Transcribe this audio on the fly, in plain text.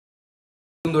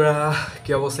বন্ধুরা,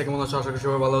 কি অবস্থা, কেমন আছো? আশা করি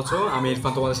সবাই ভালো আছো। আমি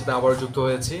ইরফান তোমাদের সাথে আবার যুক্ত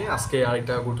হয়েছি। আজকে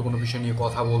আরেকটা গুরুত্বপূর্ণ বিষয় নিয়ে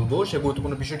কথা বলবো। সেই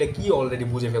গুরুত্বপূর্ণ বিষয়টা কি অলরেডি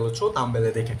বুঝে ফেলেছো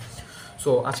থাম্বনেলে দেখে।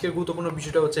 সো আজকের গুরুত্বপূর্ণ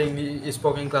বিষয়টা হচ্ছে ইংলিশ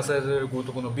স্পোকেন ক্লাসের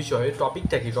গুরুত্বপূর্ণ বিষয়।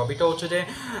 টপিকটা কি? টপিকটা হচ্ছে যে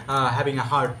হ্যাভিং আ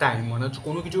হার্ড টাইম, মানে হচ্ছে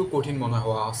কোনো কিছু কঠিন মনে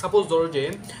হওয়া। সাপোজ ধরো যে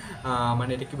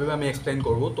মানে এটা কীভাবে আমি এক্সপ্লেন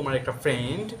করবো, তোমার একটা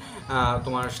ফ্রেন্ড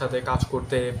তোমার সাথে কাজ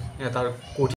করতে তার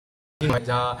কঠিন হয়,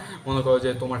 যা মনে করো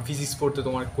যে তোমার ফিজিক্স পড়তে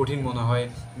তোমার কঠিন মনে হয়,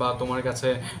 বা তোমার কাছে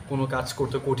কোনো কাজ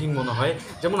করতে কঠিন মনে হয়।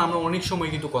 যেমন আমরা অনেক সময়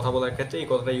কিন্তু কথা বলার ক্ষেত্রে এই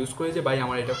কথাটা ইউজ করি যে ভাই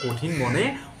আমার এটা কঠিন মনে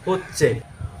হচ্ছে।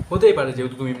 হতেই পারে,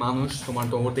 যেহেতু তুমি মানুষ, তোমার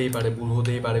তো হতেই পারে, ভুল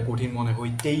হতেই পারে, কঠিন মনে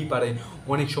হইতেই পারে,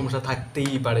 অনেক সমস্যা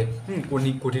থাকতেই পারে,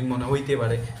 কঠিন মনে হইতে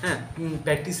পারে। হ্যাঁ,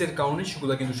 প্র্যাকটিসের কারণে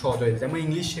সেগুলো কিন্তু সহজ হয়ে যায়। যেমন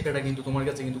ইংলিশ শেখাটা কিন্তু তোমার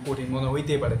কাছে কিন্তু কঠিন মনে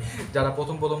হইতেই পারে। যারা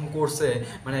প্রথম কোর্সে,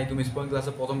 মানে একদম স্পোকেন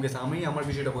ক্লাসে প্রথম গেছে, আমি আমার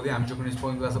বিষয়টা বলি, আমি যখন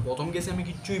স্পোকেন ক্লাসে প্রথম গেছি আমি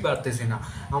কিচ্ছুই পারতেছি না।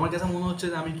 আমার কাছে মনে হচ্ছে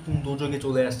যে আমি কোন দোজকে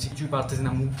চলে আসছি, কিছুই পারতেছি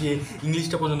না, মুখ দিয়ে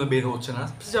ইংলিশটা পর্যন্ত বের হচ্ছে না।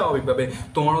 স্বাভাবিকভাবে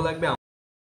তোমারও লাগবে,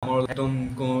 আমার একদম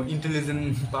কোনো ইন্টেলিজেন্ট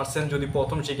পার্সন যদি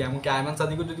প্রথম শিখে, এমনকি আয়মান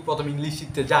সাদিকও যদি প্রথম ইংলিশ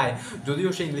শিখতে যায়, যদিও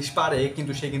সে ইংলিশ পারে,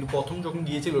 কিন্তু সে কিন্তু প্রথম যখন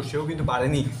গিয়েছিল সেও কিন্তু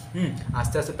পারেনি।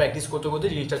 আস্তে আস্তে প্র্যাকটিস করতে করতে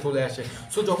জিনিসটা চলে আসে।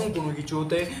 সো যখন কোনো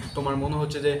কিছুতে তোমার মনে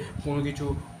হচ্ছে যে কোনো কিছু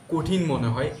কঠিন মনে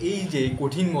হয়, এই যে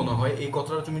কঠিন মনে হয়, এই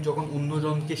কথাটা তুমি যখন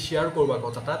অন্যজনকে শেয়ার করবা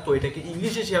কথাটা, তো এটাকে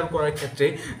ইংলিশে শেয়ার করার ক্ষেত্রে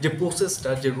যে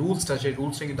প্রসেসটা, যে রুলসটা, সেই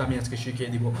রুলসটা কিন্তু আমি আজকে শিখিয়ে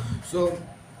দিব। সো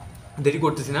দেরি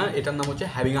করতেছি না, এটার নাম হচ্ছে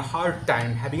হ্যাভিং এ হার্ড টাইম।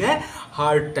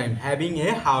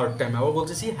 আবার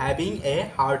বলতেছি হ্যাভিং এ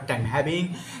হার্ড টাইম।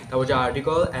 তারপর হচ্ছে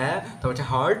আর্টিকল তারপর হচ্ছে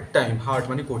হার্ড টাইম। হার্ড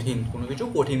মানে কঠিন, কোনো কিছু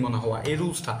কঠিন মনে হওয়া। এই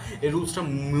রুলসটা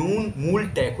মূল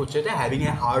ট্যাগ হচ্ছে এটা, having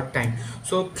a hard time.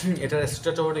 So এটার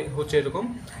স্ট্রাকচার হচ্ছে এরকম: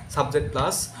 subject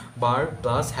plus bar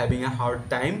plus having a hard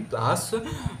time plus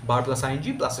bar plus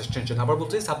ING plus extension. আবার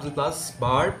বলছি subject plus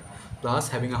bar plus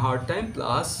having a hard time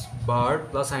plus bar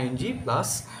plus ING plus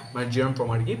মানে জিরাম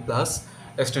form আর কি, plus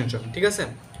extension. ঠিক আছে,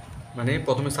 মানে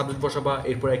প্রথমে সাবজেক্ট বসাবা,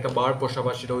 এরপর একটা বার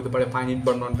বসাবা, সেটা হতে পারে ফাইনিট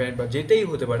বার, নন ফাইনিট বার, যেটাই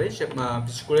হতে পারে। সে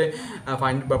বিশেষ করে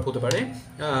ফাইনিট বার হতে পারে,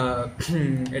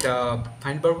 এটা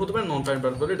ফাইনিট বার হতে পারে, নন ফাইনিট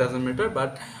বার হলে ডাজন্ট ম্যাটার।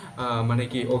 বাট মানে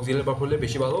কি অক্সিলারি বার হলে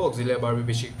বেশি ভালো, অক্সিলারি বার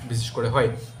বেশি বিশেষ করে হয়।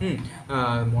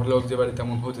 মডেল অক্সিলারি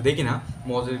তেমন হতে দেখি না।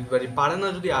 মডেল অক্সিলারি পারে না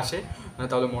যদি আসে,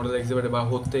 তাহলে মডেল অক্সিলারি বা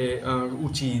হতে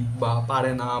উচিত, বা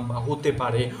পারে না, বা হতে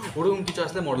পারে, ওরকম কিছু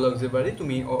আসলে মডেল অক্সিলারি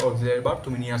তুমি অক্সিলারি বার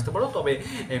তুমি নিয়ে আসতে পারো। তবে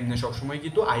এমনি সবসময়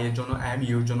কিন্তু আই এর জন্য এম,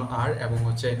 ইউর জন্য আর, এবং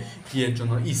হচ্ছে কি এর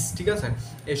জন্য ইস। ঠিক আছে,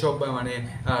 এসব মানে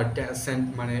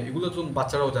মানে এগুলো তো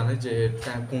বাচ্চারাও জানে যে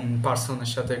কোন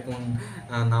পার্সনের সাথে কোন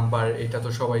নাম্বার, এটা তো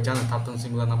সবাই জানে। থার্ড পারসন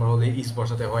সিঙ্গুলার নাম্বার হলে ইস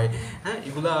বসাতে হয়। হ্যাঁ,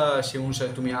 এগুলা সে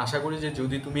অনুসারে তুমি আশা করি যে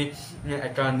যদি তুমি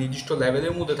একটা নির্দিষ্ট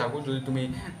লেভেলের মধ্যে থাকো, যদি তুমি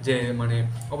যে মানে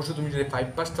অবশ্যই তুমি যদি 5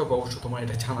 পাস থাকো, অবশ্য তোমার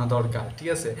এটা জানা দরকার। ঠিক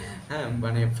আছে, হ্যাঁ,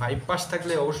 মানে 5 পাস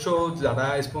থাকলে অবশ্য যারা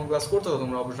স্পোকেন ক্লাস করতে হবে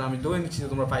তোমরা, অবশ্যই আমি ধরে নিচ্ছি যে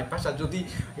তোমরা 5 পাস। আর যদি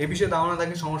এই বিষয়ে ধারণা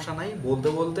থাকে সমস্যা নাই, বলতে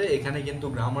বলতে এখানে কিন্তু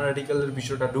গ্রামার আর্টিকেলের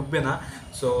বিষয়টা ঢুকবে না।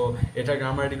 সো এটা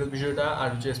গ্রামার আর্টিকেল বিষয়টা, আর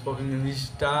হচ্ছে স্পোকেন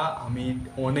ইংলিশটা আমি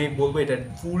অনেক বলবো এটা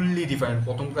ফুললি ডিফারেন্ট।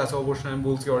 প্রথম ক্লাসে অবশ্যই আমি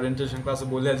বলছি, ওরিয়েন্টেশন ক্লাসে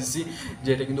বলে আসছি যে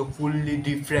এটা কিন্তু ফুললি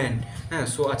ডিফারেন্ট। হ্যাঁ,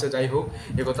 সো আচ্ছা যাই হোক,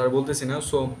 এ কথা আর বলতেছি না।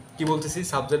 সো কী বলতেছি,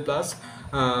 সাবজেক্ট প্লাস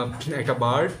একটা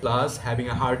বার plus having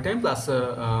a hard time plus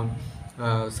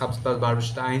subject plus bar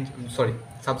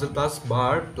subject plus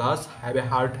bar plus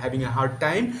having a hard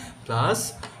time plus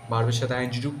বার্বের সাথে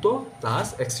আইএনজি যুক্ত প্লাস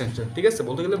এক্সটেনশন। ঠিক আছে,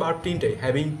 বলতে গেলে বার্ব তিনটাই।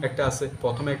 হ্যাভিং একটা আছে,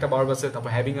 প্রথমে একটা বার্ব আছে,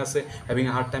 তারপর হ্যাভিং আছে, হ্যাভিং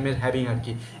হার্ড টাইমের হ্যাভিং আর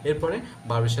কি, এরপরে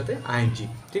বার্বের সাথে আইএনজি।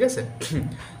 ঠিক আছে,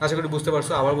 আশা করি বুঝতে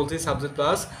পারছো। আবার বলছি subject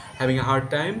plus having a hard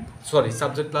time,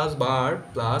 subject plus bar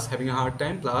plus having a hard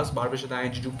time plus বার্বের সাথে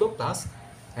আইএনজি যুক্ত প্লাস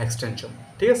এক্সটেনশন।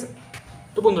 ঠিক আছে,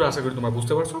 তো বন্ধুরা আশা করি তোমরা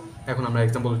বুঝতে পারছো। এখন আমরা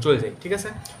এক্সাম্পলে চলে যাই। ঠিক আছে,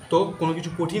 তো কোনো কিছু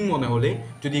কঠিন মনে হলে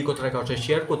যদি এই কথাটা কারোর সাথে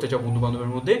শেয়ার করতে চাও বন্ধু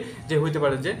বান্ধবের মধ্যে, যে হইতে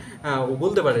পারে যে ও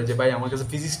বলতে পারে যে ভাই আমার কাছে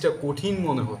ফিজিক্সটা কঠিন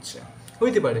মনে হচ্ছে,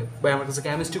 হইতে পারে ভাই আমার কাছে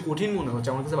কেমিস্ট্রি কঠিন মনে হচ্ছে,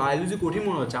 আমার কাছে বায়োলজি কঠিন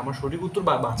মনে হচ্ছে, আমার সঠিক উত্তর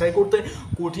বাছাই করতে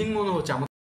কঠিন মনে হচ্ছে, আমার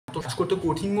কাজ করতে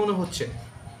কঠিন মনে হচ্ছে,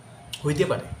 হইতে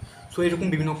পারে। সো এরকম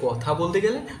বিভিন্ন কথা বলতে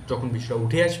গেলে যখন বিষয়টা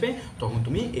উঠে আসবে, তখন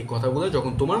তুমি এই কথাগুলো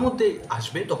যখন তোমার মধ্যে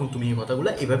আসবে, তখন তুমি এই কথাগুলো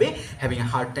এভাবে হ্যাভিং এ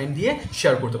হার্ড টাইম দিয়ে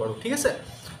শেয়ার করতে পারো। ঠিক আছে,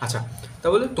 আচ্ছা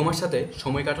তাহলে তোমার সাথে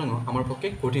সময় কাটানো আমার পক্ষে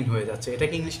কঠিন হয়ে যাচ্ছে,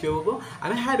 এটাকে ইংলিশ কী বলবো?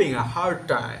 আমি having a hard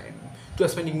time to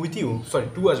spending with you.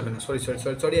 Two আসবে না,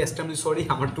 সরি,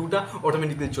 আমার টুটা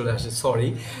অটোমেটিকলি চলে আসে। সরি,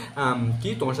 কি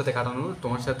তোমার সাথে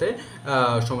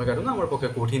সময় কাটানো আমার পক্ষে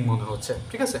কঠিন মনে হচ্ছে।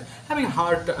 ঠিক আছে, having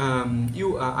hard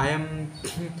I am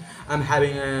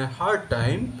having a hard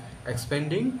time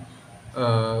spending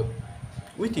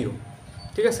with you.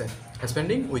 ঠিক আছে,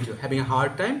 spending with you, having a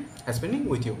hard time spending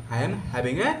with you, I am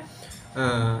having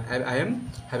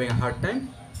a hard time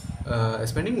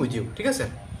spending with you. ঠিক আছে,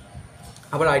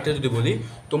 আবার আরেকটা যদি বলি,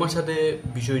 তোমার সাথে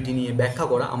বিষয়টি নিয়ে ব্যাখ্যা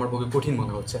করা আমার পক্ষে কঠিন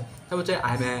মনে হচ্ছে। তারপর হচ্ছে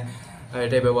আই এম এ,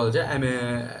 টাইপে বলা যায় I M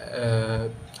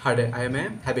A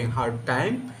having hard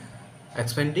time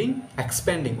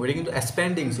expanding, ওইটা কিন্তু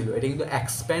এক্সপ্যান্ডিং ছিল, এটা কিন্তু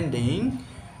expanding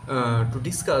to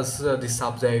discuss this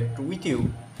subject with you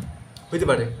হইতে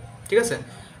পারে, ঠিক আছে।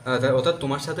 অর্থাৎ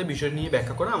তোমার সাথে বিষয় নিয়ে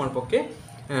ব্যাখ্যা করা আমার পক্ষে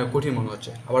কঠিন মনে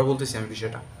হচ্ছে। আবার বলতেছি আমি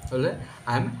বিষয়টা, তাহলে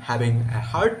I am having a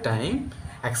hard time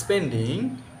expanding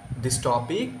this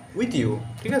topic with you,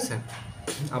 ঠিক আছে।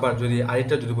 আবার যদি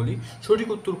আরেকটা যদি বলি, সঠিক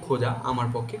উত্তর খোঁজা আমার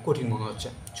পক্ষে কঠিন মনে হচ্ছে।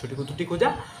 সঠিক উত্তরটি খোঁজা,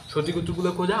 সঠিক উত্তরগুলো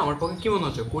খোঁজা আমার পক্ষে কী মনে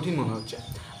হচ্ছে? কঠিন মনে হচ্ছে।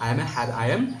 I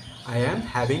am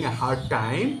having a hard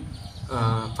time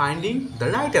finding the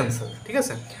right answer, ঠিক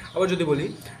আছে। আবার যদি বলি,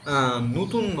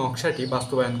 নতুন নকশাটি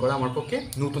বাস্তবায়ন করা আমার পক্ষে,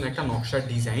 নতুন একটা নকশার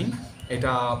ডিজাইন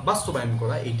এটা বাস্তবায়ন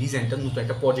করা, এই ডিজাইনটা নতুন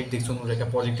একটা প্রজেক্ট দেখছো, নতুন একটা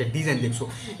প্রজেক্টের ডিজাইন দেখছো,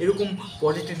 এরকম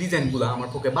প্রজেক্টের ডিজাইনগুলো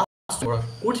আমার পক্ষে করা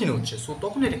কঠিন হচ্ছে। সো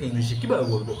তখন এটাকে ইংলিশে কীভাবে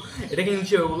বলবো? এটাকে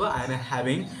ইংলিশে বলবো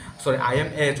আই এম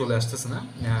এ চলে আসতেছে না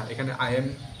এখানে। আই এম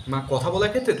কথা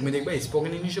বলার ক্ষেত্রে তুমি দেখবে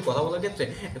স্পোকেন ইংলিশে কথা বলার ক্ষেত্রে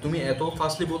তুমি এত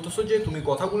ফাস্টলি বলতেছো যে তুমি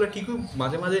কথাগুলো ঠিকই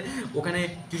মাঝে মাঝে ওখানে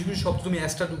কিছু কিছু শব্দ তুমি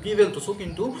এক্সট্রা ঢুকিয়ে ফেলতেছো,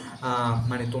 কিন্তু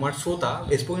মানে তোমার শ্রোতা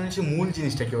স্পোকেন ইংলিশের মূল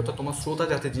জিনিসটা কি, অর্থাৎ তোমার শ্রোতা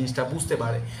যাতে জিনিসটা বুঝতে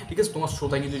পারে, ঠিক আছে, তোমার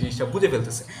শ্রোতা কিন্তু জিনিসটা বুঝে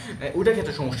ফেলতেছে, ওইটার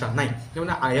ক্ষেত্রে সমস্যা নাই। যেমন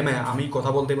আই এম এ, আমি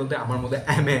কথা বলতে বলতে আমার মধ্যে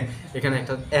এম এ এখানে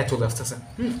একটা চলে আসতেছে,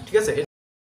 ঠিক আছে।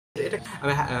 এটা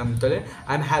তাহলে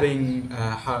আই এম হ্যাভিং,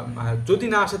 যদি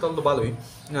না আসে তাহলে তো ভালোই,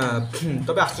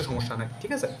 তবে আসতে সমস্যা নাই,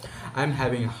 ঠিক আছে। I am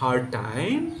having hard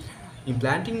time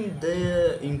implanting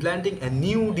a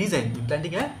new design,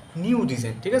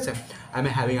 ঠিক আছে। I am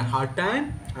having a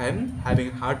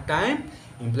hard time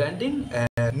implanting a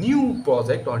new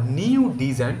project or new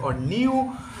design or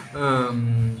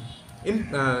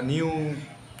new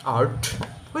art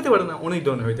হইতে পারে, না অনেক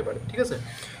ধরনের হইতে পারে, ঠিক আছে।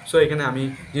 সো এখানে আমি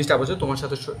জিনিসটা বলছি, তোমার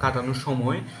সাথে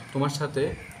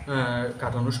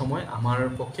কাটানোর সময় আমার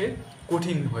পক্ষে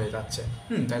কঠিন হয়ে যাচ্ছে।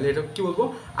 তাহলে এটা কী বলবো?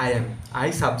 I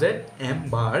subject M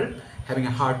bar having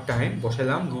a hard time,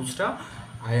 বসালাম রুলসটা,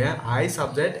 আই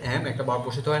সাবজেক্ট এম, একটা বার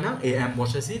বসাতে হয় না, এই এম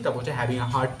বসেছি, তারপর হচ্ছে হ্যাভিং এ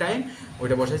হার্ড টাইম,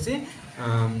 ওইটা বসেছি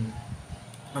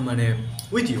মানে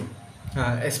with you,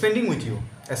 spending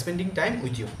time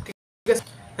with you, ঠিক আছে।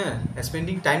 হ্যাঁ,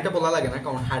 স্পেন্ডিং টাইমটা বলা লাগে না,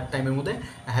 কারণ হার্ড টাইমের মধ্যে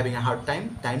হ্যাভিং এ হার্ড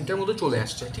টাইমটার মধ্যে চলে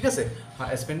আসছে, ঠিক আছে।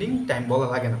 স্পেন্ডিং টাইম বলা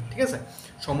লাগে না, ঠিক আছে।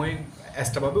 সময়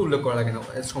এক্সট্রাভাবে উল্লেখ করা লাগে না,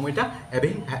 সময়টা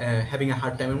হ্যাভিং এ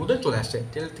হার্ড টাইমের মধ্যে চলে আসছে,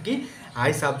 ঠিক আছে। কি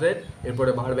আই সাবজেক্ট,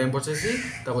 এরপরে বার ব্যাম পড়েছি,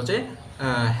 তারপর হচ্ছে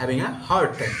হ্যাভিং এ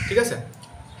হার্ড টাইম, ঠিক আছে,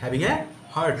 হ্যাভিং এ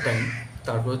হার্ড টাইম,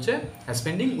 তারপর হচ্ছে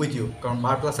স্পেন্ডিং উইথ ইউ, কারণ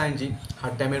বার প্লাস আইএনজি,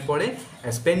 হার্ড টাইমের পরে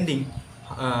স্পেন্ড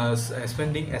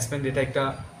এটা একটা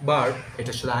বার,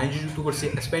 এটার সাথে আইনজি যুক্ত করছি,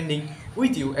 স্পেন্ডিং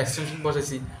উইথ ইউ এক্সটেনশন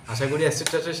বসেছি। আশা করি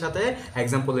এক্সটেনশনের সাথে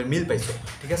এক্সাম্পলের মিল পাইছো,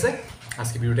 ঠিক আছে।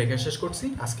 আজকে ভিডিওটা এখানে শেষ করছি,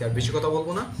 আজকে আর বেশি কথা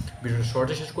বলবো না, ভিডিওটা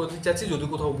শর্টে শেষ করতে চাচ্ছি। যদি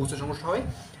কোথাও বুঝতে সমস্যা হয়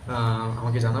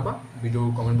আমাকে জানাবা, ভিডিও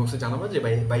কমেন্ট বক্সে জানাবা যে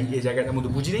ভাই এই জায়গাটার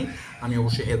মধ্যে বুঝি নেই, আমি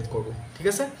অবশ্যই হেল্প করবো, ঠিক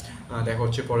আছে। দেখা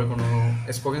হচ্ছে পরে কোনো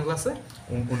স্পোকেন ক্লাসে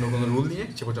অন্য কোনো রুল নিয়ে।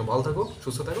 সে পর্যন্ত ভালো থাকো,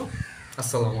 সুস্থ থাকো,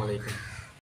 আসসালামু আলাইকুম।